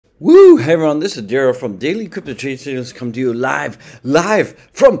Woo! Hey everyone, this is Daryl from Daily Crypto Trade Signals, come to you live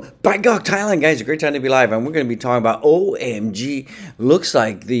from Bangkok, Thailand, guys. A great time to be live, and we're going to be talking about OMG. Looks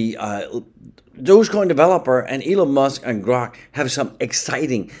like the Dogecoin developer and Elon Musk and Grok have some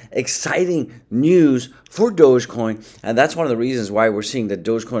exciting news for Dogecoin, and that's one of the reasons why we're seeing that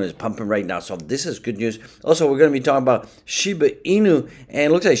Dogecoin is pumping right now. So this is good news. Also, we're going to be talking about Shiba Inu, and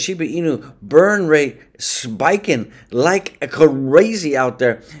it looks like Shiba Inu burn rate spiking like a crazy out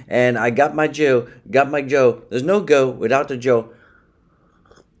there. And I got my Joe. There's no go without the Joe.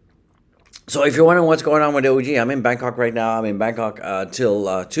 So if you're wondering what's going on with OG, I'm in Bangkok right now. I'm in Bangkok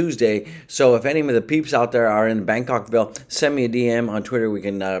till Tuesday. So if any of the peeps out there are in Bangkokville, send me a DM on Twitter. We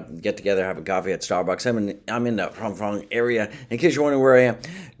can get together, have a coffee at Starbucks. I'm in the Hong Kong area. In case you're wondering where I am,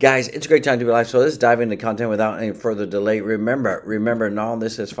 guys, it's a great time to be live. So let's dive into content without any further delay. Remember, none of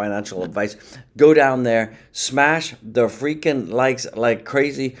this is financial advice. Go down there, smash the freaking likes like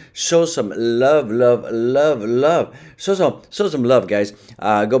crazy. Show some love. Show some love, guys.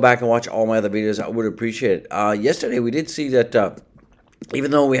 Go back and watch all my other videos. I would appreciate it. Yesterday we did see that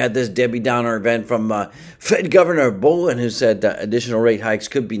even though we had this Debbie Downer event from Fed Governor Bolin, who said additional rate hikes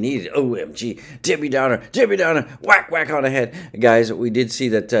could be needed. OMG, Debbie Downer, whack on the head. Guys, we did see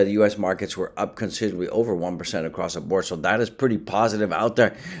that the U.S. markets were up considerably, over 1% across the board. So that is pretty positive out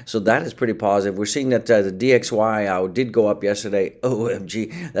there. So that is pretty positive. We're seeing that the DXY did go up yesterday.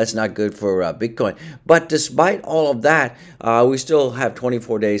 OMG, that's not good for Bitcoin. But despite all of that, we still have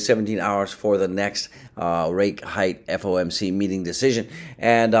 24 days, 17 hours for the next rate hike FOMC meeting decision.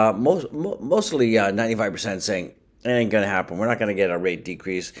 And mostly 95% saying it ain't going to happen. We're not going to get a rate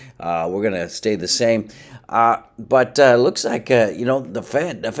decrease. We're going to stay the same. But looks like, the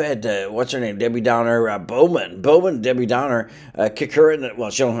Fed, what's her name? Debbie Downer, Bowman, Debbie Downer, kick her in the, well,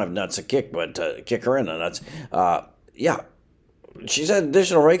 she don't have nuts to kick, but kick her in the nuts. Yeah. She said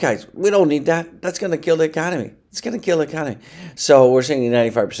additional rate hikes. We don't need that. That's going to kill the economy. It's going to kill the economy. So we're seeing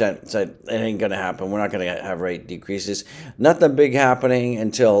 95% said it ain't going to happen. We're not going to have rate decreases. Nothing big happening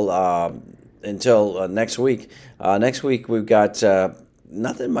until next week. Next week we've got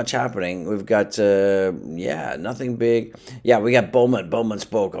nothing much happening. We've got nothing big. Yeah, we got Bowman. Bowman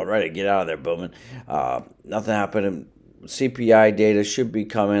spoke already. Get out of there, Bowman. Nothing happening. CPI data should be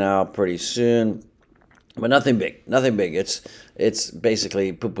coming out pretty soon. But nothing big. It's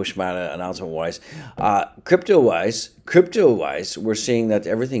basically push-mata announcement-wise. Crypto-wise, we're seeing that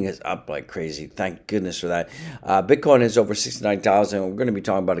everything is up like crazy. Thank goodness for that. Bitcoin is over 69,000. We're going to be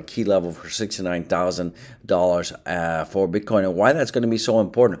talking about a key level for $69,000 for Bitcoin, and why that's going to be so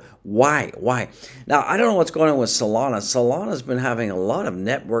important. Why? Now, I don't know what's going on with Solana. Solana's been having a lot of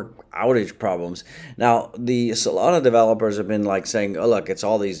network outage problems. Now, the Solana developers have been like saying, oh, look, it's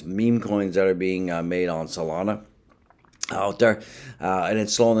all these meme coins that are being made on Solana out there, and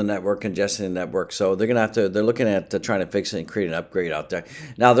it's slowing the network, congesting the network. So they're looking at trying to fix it and create an upgrade out there.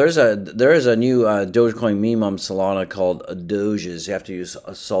 Now there is a new Dogecoin meme on Solana called Doges. You have to use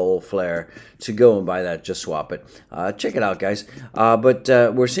a Sol Flare to go and buy that. Just swap it. Check it out, guys. But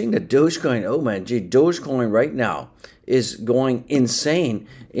we're seeing the Dogecoin. Oh man, Dogecoin right now is going insane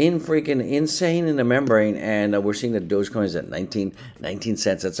in the membrane, and we're seeing the Dogecoin is at 19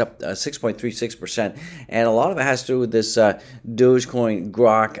 cents. It's up 6.36%, and a lot of it has to do with this Dogecoin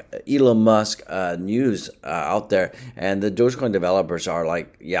Grok Elon Musk news out there, and the Dogecoin developers are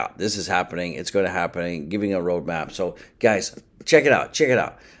like, yeah, this is happening, it's going to happen, giving a roadmap. So guys, check it out.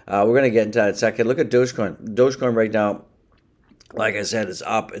 We're going to get into that in a second. Look at Dogecoin right now. Like I said, it's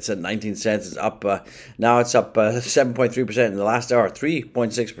up. It's at 19 cents. It's up. Now it's up 7.3%. In the last hour,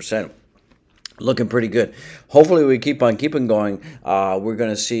 3.6%. Looking pretty good. Hopefully we keep on keeping going. We're going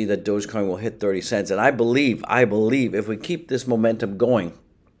to see that Dogecoin will hit 30 cents. And I believe if we keep this momentum going,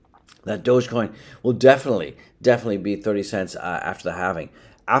 that Dogecoin will definitely be 30 cents after the halving.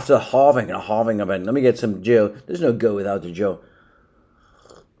 After the halving event. Let me get some Joe. There's no go without the Joe.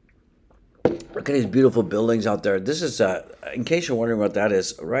 Look at these beautiful buildings out there. This is, in case you're wondering what that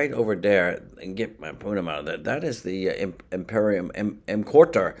is, right over there, and get my point out of that. That is the Imperium M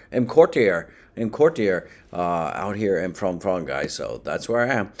Quartier out here in From, guys. So that's where I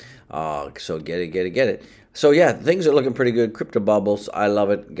am. So get it. So yeah, things are looking pretty good. Crypto bubbles, I love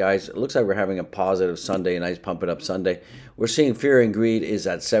it, guys. It looks like we're having a positive Sunday, a nice pump it up Sunday. We're seeing fear and greed is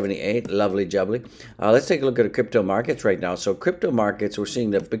at 78, lovely jubbly. Let's take a look at the crypto markets right now. So crypto markets, we're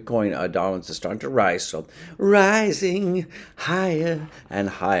seeing that Bitcoin dominance is starting to rise. So rising higher and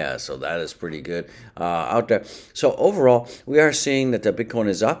higher. So that is pretty good out there. So overall, we are seeing that the Bitcoin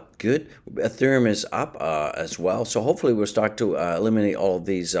is up, good. Ethereum is up as well. So hopefully we'll start to eliminate all of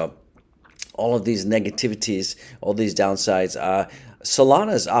these negativities, all these downsides.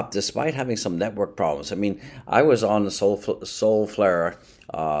 Solana's up despite having some network problems. I mean, I was on the Soulflare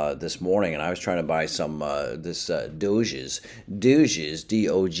this morning, and I was trying to buy some Doges, Doges, the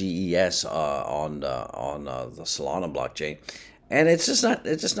Solana blockchain, and it's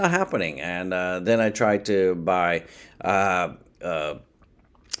just not happening. And then I tried to buy.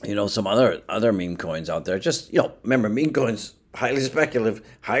 Some other meme coins out there. Just remember, meme coins highly speculative,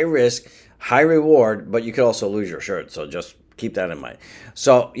 high risk, high reward, but you could also lose your shirt. So just keep that in mind.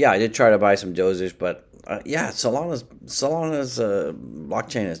 So yeah, I did try to buy some Doges, but yeah, Solana's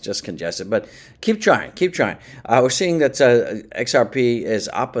blockchain is just congested. But keep trying, keep trying. We're seeing that XRP is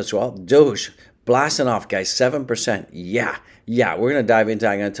up as well. Doge blasting off, guys, 7%. Yeah, we're going to dive into it.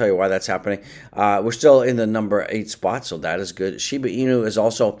 I'm going to tell you why that's happening. We're still in the number 8 spot, so that is good. Shiba Inu is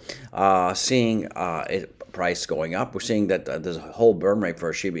also seeing price going up. We're seeing that there's a whole burn rate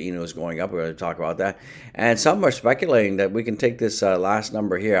for Shiba Inu is going up. We're going to talk about that. And some are speculating that we can take this last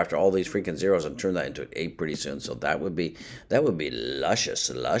number here after all these freaking zeros and turn that into an 8 pretty soon. So that would be luscious.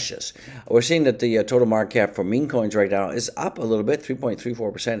 We're seeing that the total market cap for meme coins right now is up a little bit,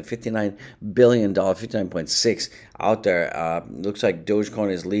 3.34%, $59 billion, 59.6 out there. Looks like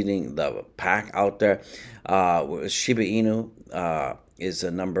Dogecoin is leading the pack out there. Shiba Inu is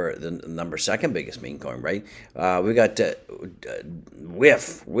the number second biggest meme coin, right? We got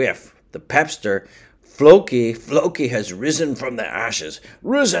Whiff, the Pepster. Floki has risen from the ashes,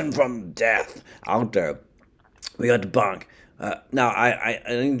 risen from death out there. We got the Bonk. Now I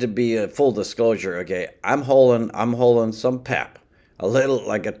need to be a full disclosure, okay? I'm holding some pep, a little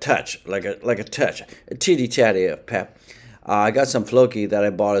like a touch, a chitty chatty of pep. I got some Floki that I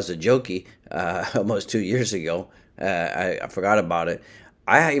bought as a jokey almost 2 years ago. I forgot about it.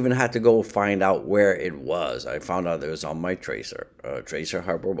 I even had to go find out where it was. I found out it was on my Trezor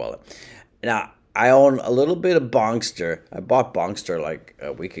hardware wallet. Now, I own a little bit of Bonkster. I bought Bonkster like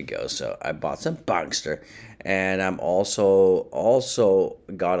a week ago, so I bought some Bonkster. And I'm also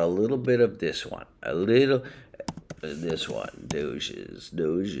got a little bit of this one. This one,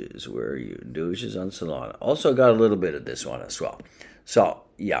 Doges, where are you? Doges on Solana. Also got a little bit of this one as well. So,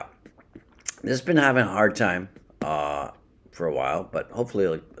 yeah. This has been having a hard time for a while, but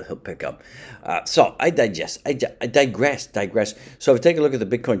hopefully he'll pick up. So I digress. So if we take a look at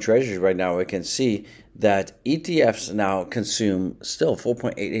the Bitcoin treasuries right now, we can see that ETFs now consume still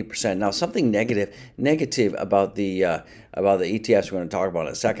 4.88%. Now something negative about the ETFs we're going to talk about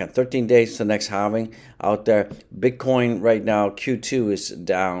in a second. 13 days to the next halving out there. Bitcoin right now, Q2 is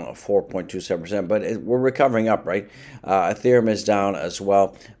down 4.27%, but we're recovering up, right? Ethereum is down as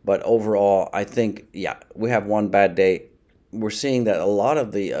well, but overall, I think, yeah, we have one bad day. We're seeing that a lot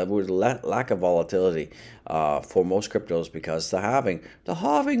of the lack of volatility for most cryptos because the halving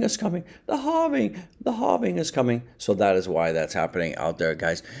is coming. The halving is coming. So that is why that's happening out there,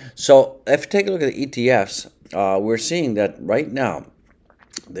 guys. So if you take a look at the ETFs, we're seeing that right now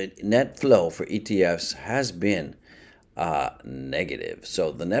the net flow for ETFs has been negative.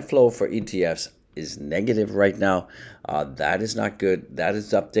 So the net flow for ETFs is negative right now. That is not good. That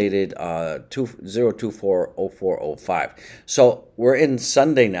is updated 0240405. So we're in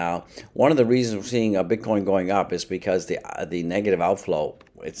Sunday now. One of the reasons we're seeing Bitcoin going up is because the negative outflow,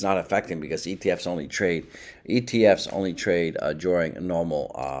 it's not affecting because ETFs only trade during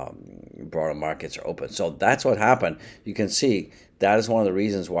normal broader markets are open. So that's what happened. You can see that is one of the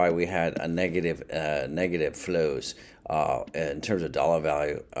reasons why we had a negative flows in terms of dollar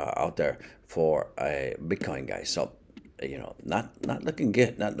value out there for a Bitcoin, guys. So not looking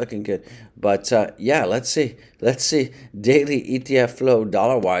good, but yeah, let's see daily ETF flow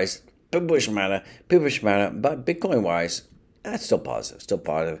dollar wise, pipish matter, but Bitcoin wise, that's still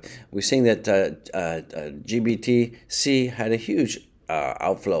positive. We're seeing that GBTC had a huge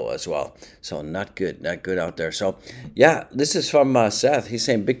outflow as well, so not good out there. So yeah, this is from Seth. He's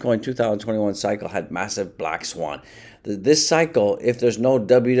saying Bitcoin 2021 cycle had massive black swan. This cycle, if there's no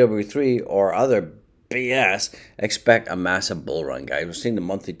WW3 or other BS, expect a massive bull run, guys. We're seeing the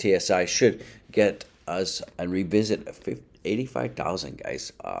monthly TSI should get us and revisit 85,000,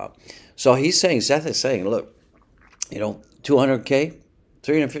 guys. So Seth is saying, look, 200K,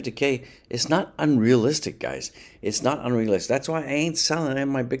 350K, it's not unrealistic, guys. It's not unrealistic. That's why I ain't selling any of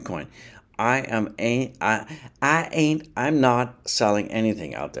my Bitcoin. I'm not selling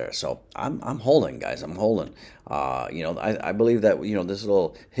anything out there. So I'm holding, guys. I'm holding. I believe that this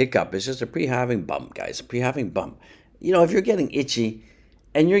little hiccup is just a pre-halving bump, guys. Pre-halving bump. If you're getting itchy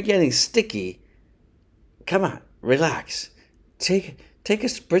and you're getting sticky, come on, relax. Take a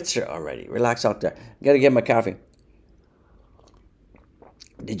spritzer already. Relax out there. Gotta get my coffee.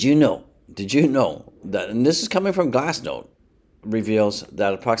 Did you know that, and this is coming from Glassnode, reveals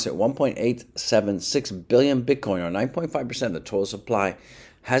that approximately 1.876 billion Bitcoin, or 9.5% of the total supply,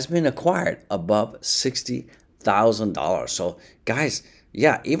 has been acquired above $60,000. So, guys,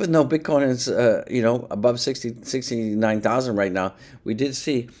 yeah, even though Bitcoin is, above 69,000 right now, we did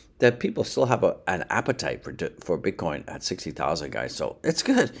see that people still have an appetite for Bitcoin at 60,000, guys. So it's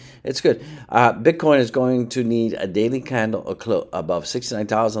good. It's good. Bitcoin is going to need a daily candle above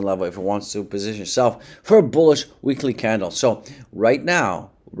 69,000 level if it wants to position itself for a bullish weekly candle. So right now,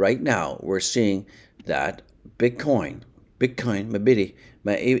 we're seeing that Bitcoin,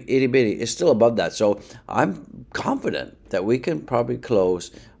 my itty bitty is still above that. So I'm confident that we can probably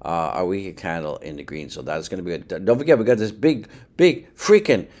close our weekly candle in the green. So that is going to be good. Don't forget, we got this big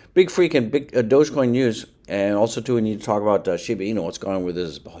freaking Dogecoin news. And also, too, we need to talk about Shiba Inu, what's going on with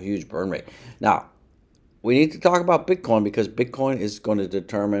this huge burn rate. Now, we need to talk about Bitcoin because Bitcoin is going to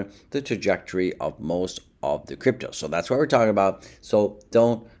determine the trajectory of most of the crypto. So that's what we're talking about. So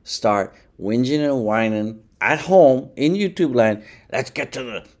don't start whinging and whining at home in YouTube land. Let's get to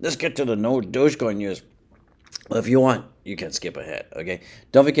the no Dogecoin news. Well, if you want, you can skip ahead. Okay.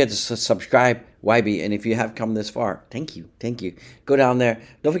 Don't forget to subscribe, YB, and if you have come this far, thank you. Go down there.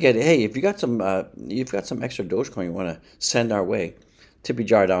 Don't forget, hey, if you got some, extra Dogecoin you want to send our way, Tip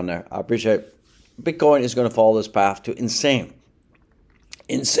Jar down there. I appreciate it. Bitcoin is going to follow this path to insane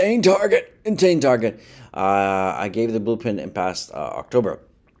target. I gave the blueprint in past October.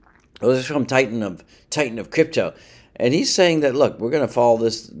 This is from Titan of Crypto, and he's saying that, look, we're going to follow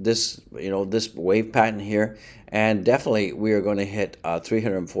this wave pattern here, and definitely we are going to hit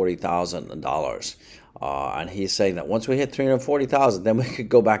 $340,000. And he's saying that once we hit 340,000, then we could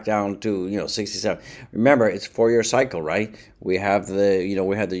go back down to 67. Remember, it's a 4-year cycle, right? We have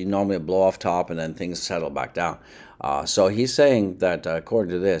normally a blow off top, and then things settle back down. So he's saying that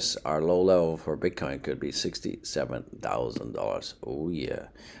according to this, our low level for Bitcoin could be $67,000. Oh yeah,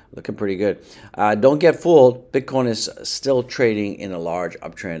 looking pretty good. Don't get fooled. Bitcoin is still trading in a large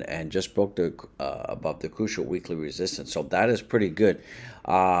uptrend and just broke above the crucial weekly resistance. So that is pretty good.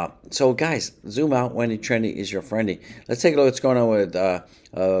 So guys, zoom out. Wendy Trendy is your friendly. Let's take a look at what's going on with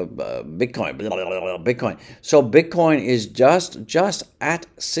Bitcoin. Bitcoin. So Bitcoin is just at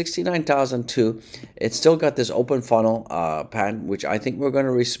 69,002. It's still got this open funnel pattern, which I think we're going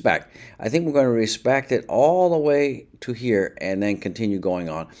to respect. I think we're going to respect it all the way to here and then continue going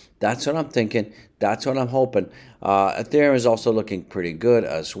on. That's what I'm thinking. That's what I'm hoping. Ethereum is also looking pretty good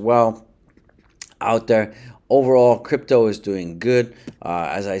as well out there. Overall, crypto is doing good.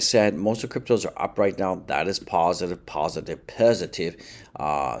 As I said, most of cryptos are up right now. That is positive.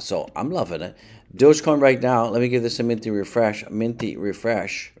 So I'm loving it. Dogecoin right now, let me give this a minty refresh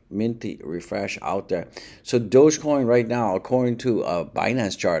out there. So Dogecoin right now, according to a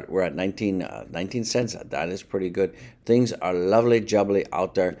Binance chart, we're at 19 cents. That is pretty good. Things are lovely jubbly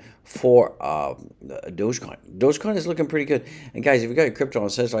out there for Dogecoin. Dogecoin is looking pretty good. And guys, if you got your crypto on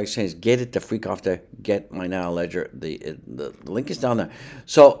central exchange, get it the freak off there. Get my NANO Leger. The link is down there.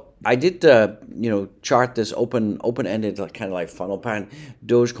 So I did, chart this open-ended kind of like funnel pattern.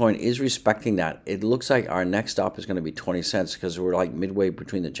 Dogecoin is respecting that. It looks like our next stop is going to be 20 cents because we're like midway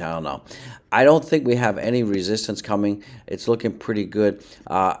between the channel now. I don't think we have any resistance coming. It's looking pretty good.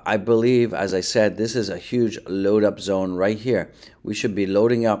 I believe, as I said, this is a huge load-up zone right here. We should be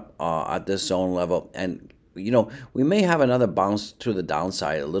loading up at this zone level, and we may have another bounce to the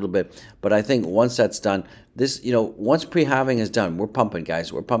downside a little bit, but I think once that's done, once pre-halving is done, we're pumping,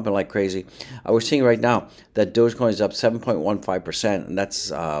 guys. We're pumping like crazy. We're seeing right now that Dogecoin is up 7.15%, and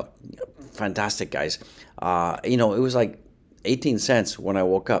that's fantastic, guys. It was like 18 cents when I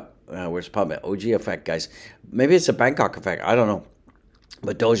woke up. We're pumping. OG effect, guys. Maybe it's a Bangkok effect. I don't know.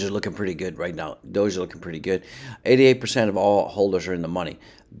 But Doge is looking pretty good right now. Doge is looking pretty good. 88% of all holders are in the money.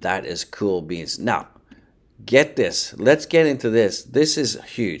 That is cool beans. Now, get this. Let's get into this. This is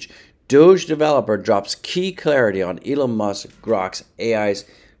huge. Doge developer drops key clarity on Elon Musk Grok's AI's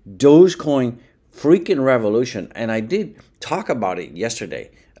Dogecoin freaking revolution. And I did talk about it yesterday.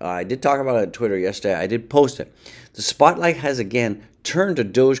 I did talk about it on Twitter yesterday. I did post it. The spotlight has again turned to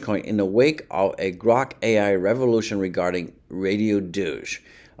Dogecoin in the wake of a Grok AI revolution regarding Radio Doge.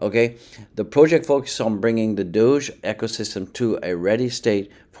 Okay, the project focuses on bringing the Doge ecosystem to a ready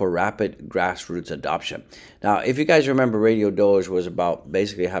state for rapid grassroots adoption. Now, if you guys remember, Radio Doge was about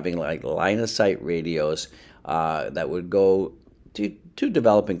basically having like line-of-sight radios that would go to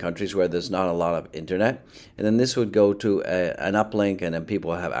developing countries where there's not a lot of internet, and then this would go to an uplink, and then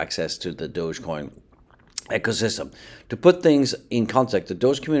people have access to the Dogecoin ecosystem. To put things in context, the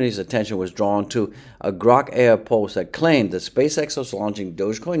Doge community's attention was drawn to a Grok AI post that claimed that SpaceX was launching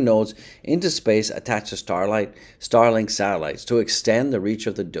Dogecoin nodes into space attached to Starlink satellites to extend the reach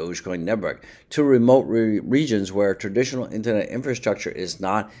of the Dogecoin network to remote regions where traditional internet infrastructure is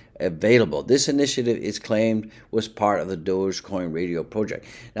not available. This initiative is claimed was part of the Dogecoin radio project.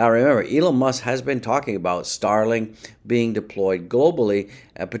 Now remember, Elon Musk has been talking about Starlink being deployed globally,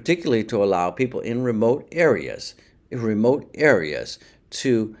 particularly to allow people in remote areas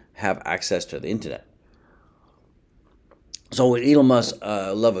to have access to the internet. So with Elon Musk's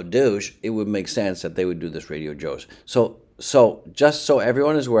love of Doge, it would make sense that they would do this radio Doge. So just so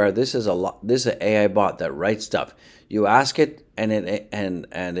everyone is aware, this is an AI bot that writes stuff. You ask it, and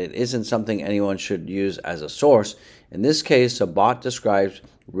it isn't something anyone should use as a source. In this case, the bot describes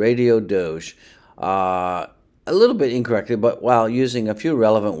radio Doge a little bit incorrectly, but while using a few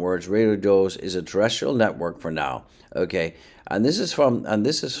relevant words. Radio Doge is a terrestrial network for now. Okay, and this is what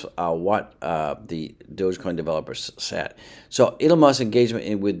the Dogecoin developers said. So Elon Musk's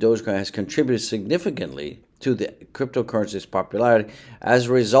engagement with Dogecoin has contributed significantly to the cryptocurrency's popularity as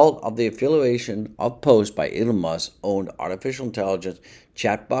a result of the affiliation of posts by Elon Musk's own artificial intelligence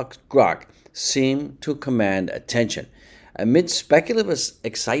chatbot Grok seem to command attention. Amid speculative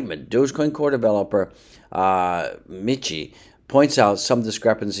excitement, Dogecoin core developer Michi points out some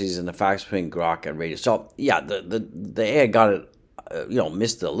discrepancies in the facts between Grok and Radio. So yeah, the AI got it,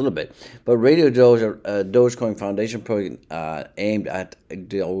 missed it a little bit. But Radio Doge, Dogecoin Foundation project aimed at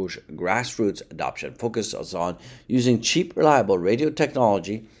Doge grassroots adoption, focuses on using cheap, reliable radio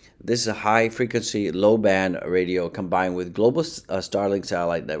technology. This is a high-frequency, low-band radio combined with global Starlink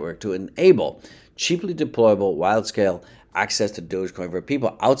satellite network to enable cheaply deployable, wide-scale access to Dogecoin for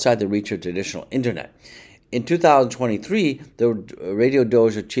people outside the reach of traditional internet. In 2023, the Radio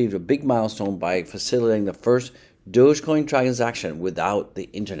Doge achieved a big milestone by facilitating the first Dogecoin transaction without the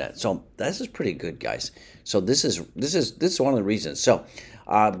internet. So this is pretty good, guys. So this is one of the reasons. So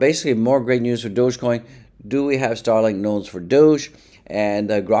basically, more great news for Dogecoin. Do we have Starlink nodes for Doge? And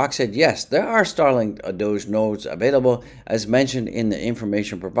Grok said, yes, there are Starlink Doge nodes available. As mentioned in the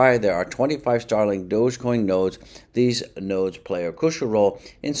information provided, there are 25 Starlink Dogecoin nodes. These nodes play a crucial role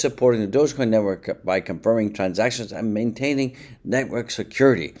in supporting the Dogecoin network by confirming transactions and maintaining network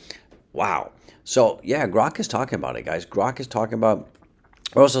security. Wow. So, yeah, Grok is talking about it, guys. Grok is talking about.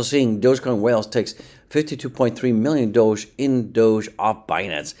 We're also seeing Dogecoin Whales takes 52.3 million Doge in Doge off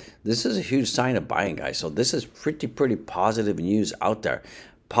Binance. This is a huge sign of buying, guys. So this is pretty positive news out there.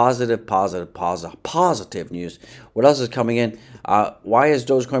 Positive news. What else is coming in? Why is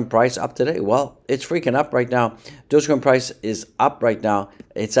Dogecoin price up today? Well, it's freaking up right now. Dogecoin price is up right now.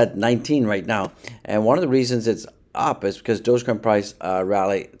 It's at 19 right now. And one of the reasons it's up is because Dogecoin price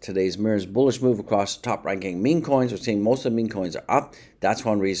rally today's mirrors bullish move across top ranking meme coins. We're seeing most of the meme coins are up. That's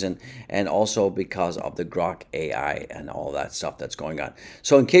one reason, and also because of the Grok AI and all that stuff that's going on.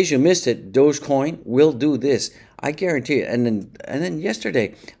 So in case you missed it, Dogecoin will do this. I guarantee it. And then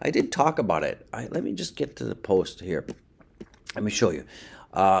yesterday I did talk about it. Let me just get to the post here. Let me show you.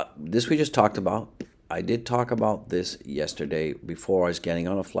 This we just talked about. I did talk about this yesterday before I was getting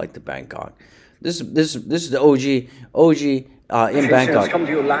on a flight to Bangkok. This is the OG in Bangkok. Come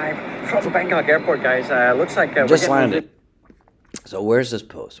to you live from Bangkok airport, guys. Looks like just landed. So where's this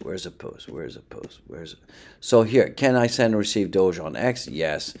post? Where's the post? Where's the post? Where's it? So here, can I send and receive Doge on X?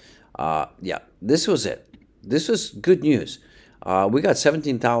 Yes. Yeah, this was it. This was good news. We got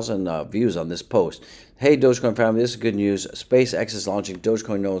 17,000 views on this post. Hey, Dogecoin family, this is good news. SpaceX is launching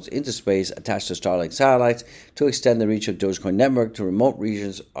Dogecoin nodes into space attached to Starlink satellites to extend the reach of Dogecoin network to remote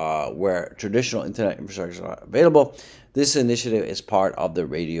regions where traditional internet infrastructure is not available. This initiative is part of the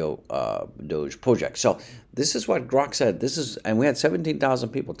Radio Doge project. So this is what Grok said. And we had 17,000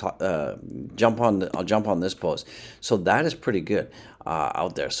 people jump on this post. So that is pretty good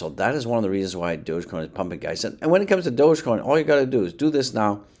out there. So that is one of the reasons why Dogecoin is pumping, guys. And when it comes to Dogecoin, all you got to do is do this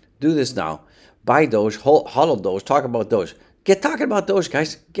now. Buy Doge, hodl Doge, talk about Doge. Get talking about Doge,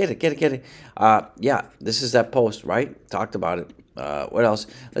 guys. Get it. Yeah, this is that post, right? Talked about it. What else?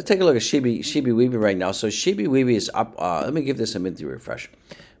 Let's take a look at Shiba Inu right now. So Shiba Inu is up. Let me give this a minty refresh.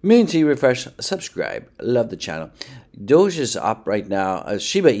 Minty refresh. Subscribe. Love the channel. Doge is up right now.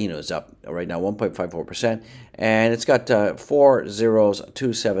 Shiba Inu is up right now, 1.54%, and it's got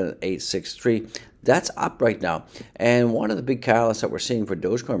 4027863. That's up right now. And one of the big catalysts that we're seeing for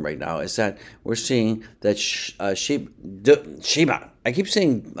Dogecoin right now is that we're seeing that Shiba. I keep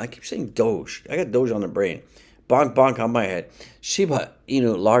saying Doge. I got Doge on the brain. Bonk on my head. Shiba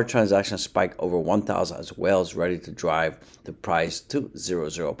Inu large transaction spike over 1,000 as well as ready to drive the price to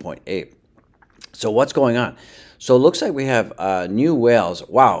 0.8. So what's going on? So it looks like we have new whales.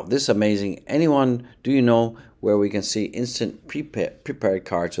 Wow, this is amazing. Anyone, do you know where we can see instant prepared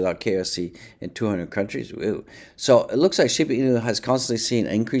cards without KYC in 200 countries? Ooh. So it looks like Shiba Inu has constantly seen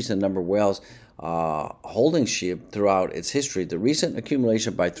an increase in the number of whales holding SHIB throughout its history. The recent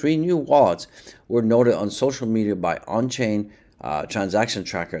accumulation by 3 new wallets were noted on social media by on-chain transaction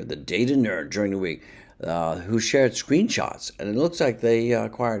tracker, the Data Nerd, during the week, who shared screenshots. And it looks like they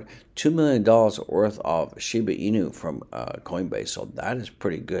acquired $2 million worth of Shiba Inu from Coinbase. So that is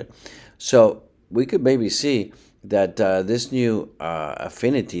pretty good. So we could maybe see that this new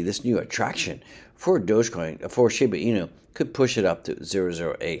affinity, this new attraction for Dogecoin, for Shiba Inu, could push it up to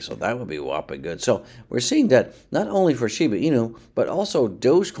 008. So that would be whopping good. So we're seeing that not only for Shiba Inu, but also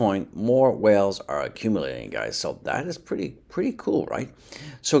Dogecoin, more whales are accumulating, guys. So that is pretty cool, right?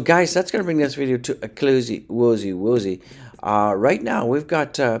 So guys, that's going to bring this video to a closey woozy. Right now, we've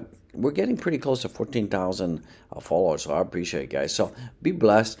got, we're getting pretty close to 14,000 followers. So I appreciate it, guys. So be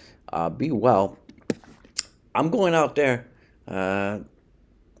blessed, be well. I'm going out there. I'm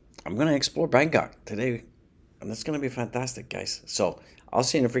going to explore Bangkok today. And that's going to be fantastic, guys. So I'll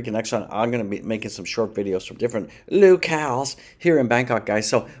see you in the freaking next one. I'm going to be making some short videos from different locales here in Bangkok, guys.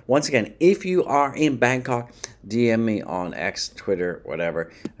 So once again, if you are in Bangkok, DM me on X, Twitter,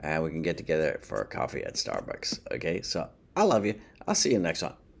 whatever, and we can get together for a coffee at Starbucks. Okay, so I love you. I'll see you in the next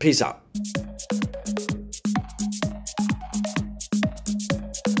one. Peace out.